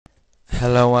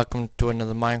Hello, welcome to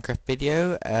another Minecraft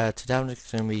video. Today I'm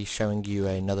just going to be showing you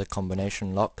another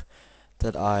combination lock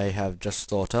that I have just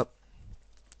thought up.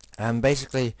 And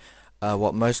basically,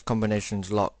 what most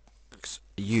combinations locks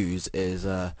use is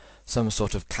some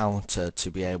sort of counter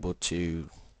to be able to,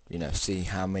 see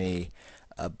how many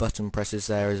button presses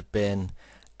there has been,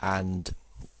 and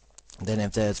then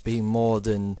if there's been more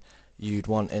than you'd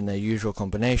want in a usual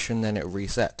combination, then it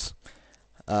resets.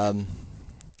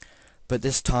 But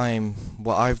this time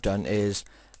what I've done is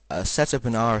set up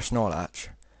an RS latch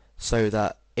so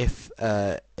that if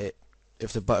the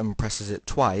button presses it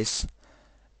twice,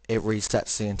 it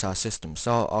resets the entire system.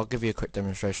 So I'll give you a quick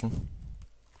demonstration.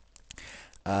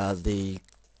 The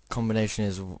combination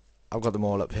is, I've got them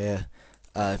all up here.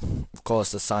 Of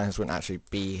course the signs wouldn't actually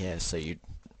be here, so you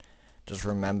just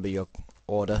remember your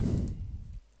order.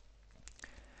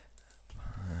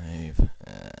 5,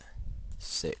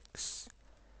 6,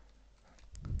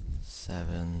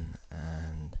 7,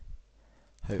 and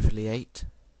hopefully 8.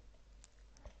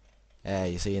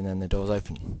 You see, and then the door's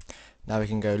open. Now we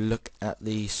can go look at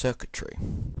the circuitry.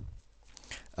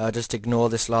 Just ignore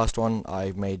this last one.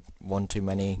 I made one too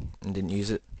many and didn't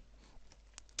use it,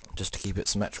 just to keep it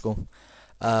symmetrical.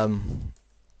 Okay,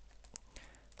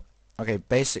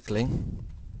 basically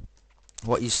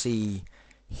what you see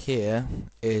here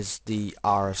is the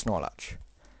RS NOR latch.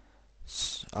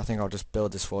 I think I'll just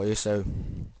build this for you. So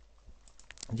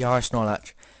the RS NOR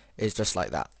latch is just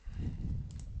like that,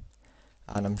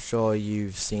 and I'm sure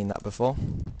you've seen that before,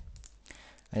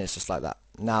 and it's just like that.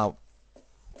 Now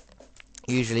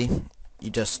usually you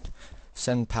just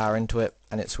send power into it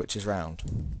and it switches round,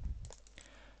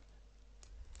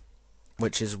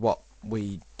 which is what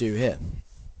we do here.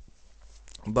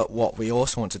 But what we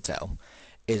also want to tell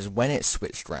is when it's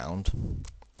switched round,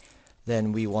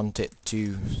 then we want it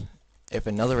to, if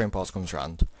another impulse comes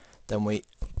round, then we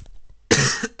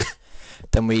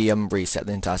reset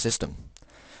the entire system.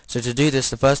 So to do this,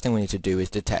 the first thing we need to do is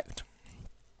detect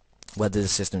whether the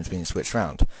system's been switched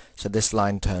round. So this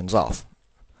line turns off.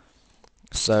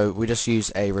 So we just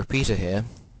use a repeater here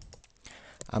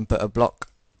and put a block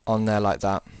on there like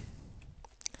that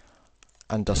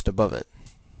and dust above it.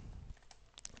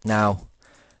 Now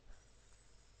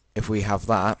if we have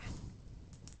that,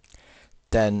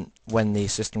 then when the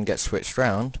system gets switched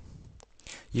round,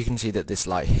 you can see that this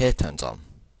light here turns on.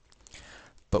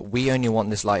 But we only want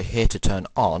this light here to turn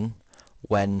on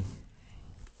when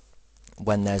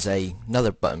there's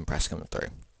another button press coming through.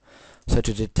 So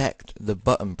to detect the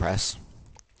button press,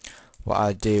 what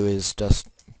I do is just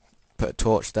put a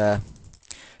torch there.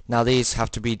 Now these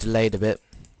have to be delayed a bit,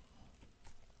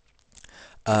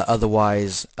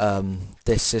 otherwise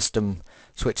this system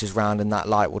switches round and that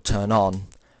light will turn on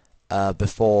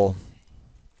before,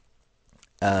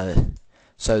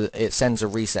 so it sends a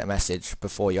reset message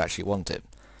before you actually want it.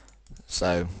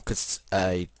 So because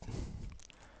a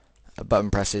button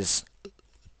press is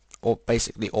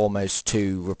basically almost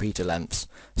 2 repeater lengths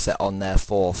set on their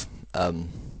 4th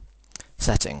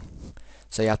setting,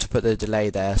 so you have to put the delay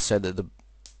there so that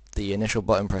the initial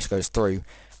button press goes through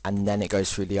and then it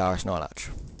goes through the RS NOR latch.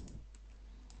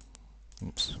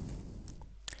 Oops.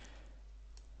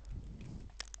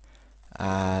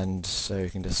 And so you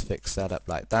can just fix that up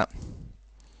like that,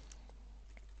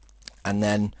 and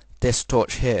then this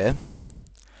torch here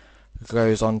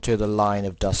goes onto the line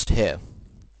of dust here.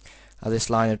 Now this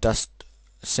line of dust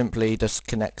simply just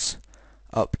connects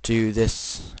up to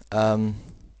this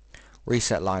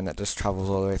reset line that just travels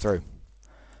all the way through.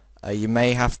 You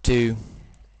may have to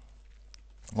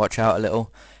watch out a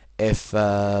little if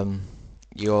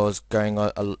yours going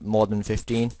more than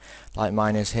 15 like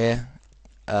mine is here.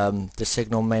 The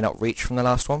signal may not reach from the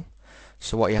last one,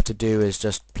 so what you have to do is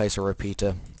just place a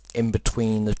repeater in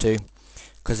between the two,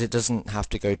 because it doesn't have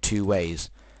to go 2 ways.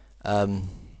 You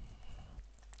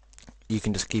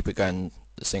can just keep it going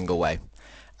the single way.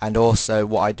 And also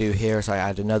what I do here is I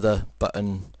add another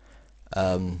button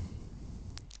of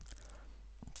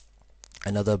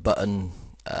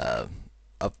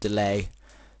delay,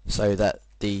 so that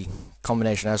the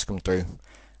combination has come through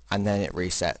and then it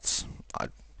resets. I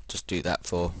just do that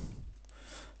for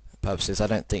purposes. I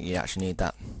don't think you actually need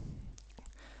that.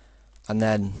 And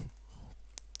then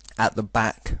at the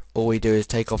back, all we do is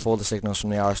take off all the signals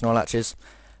from the RS NOR latches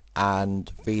and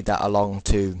feed that along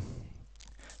to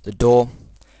the door.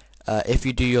 If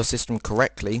you do your system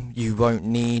correctly, you won't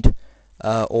need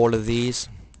all of these.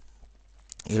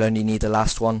 You'll only need the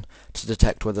last one to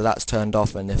detect whether that's turned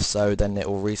off, and if so, then it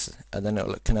will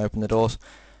can open the doors.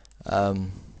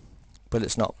 But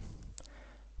it's not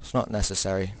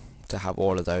necessary to have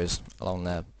all of those along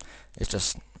there. It's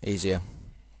just easier.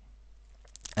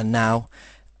 And now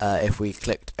if we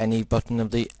clicked any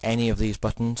of these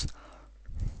buttons,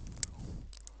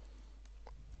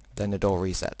 then the door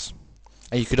resets.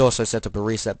 And you could also set up a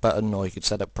reset button, or you could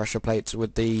set up pressure plates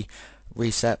with the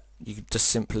reset. You could just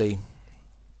simply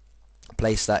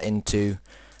place that into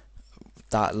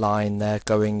that line there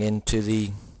going into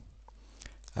the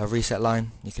reset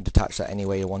line. You can detach that any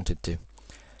way you wanted to.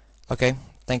 Okay,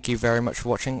 thank you very much for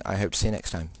watching. I hope to see you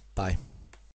next time. Bye.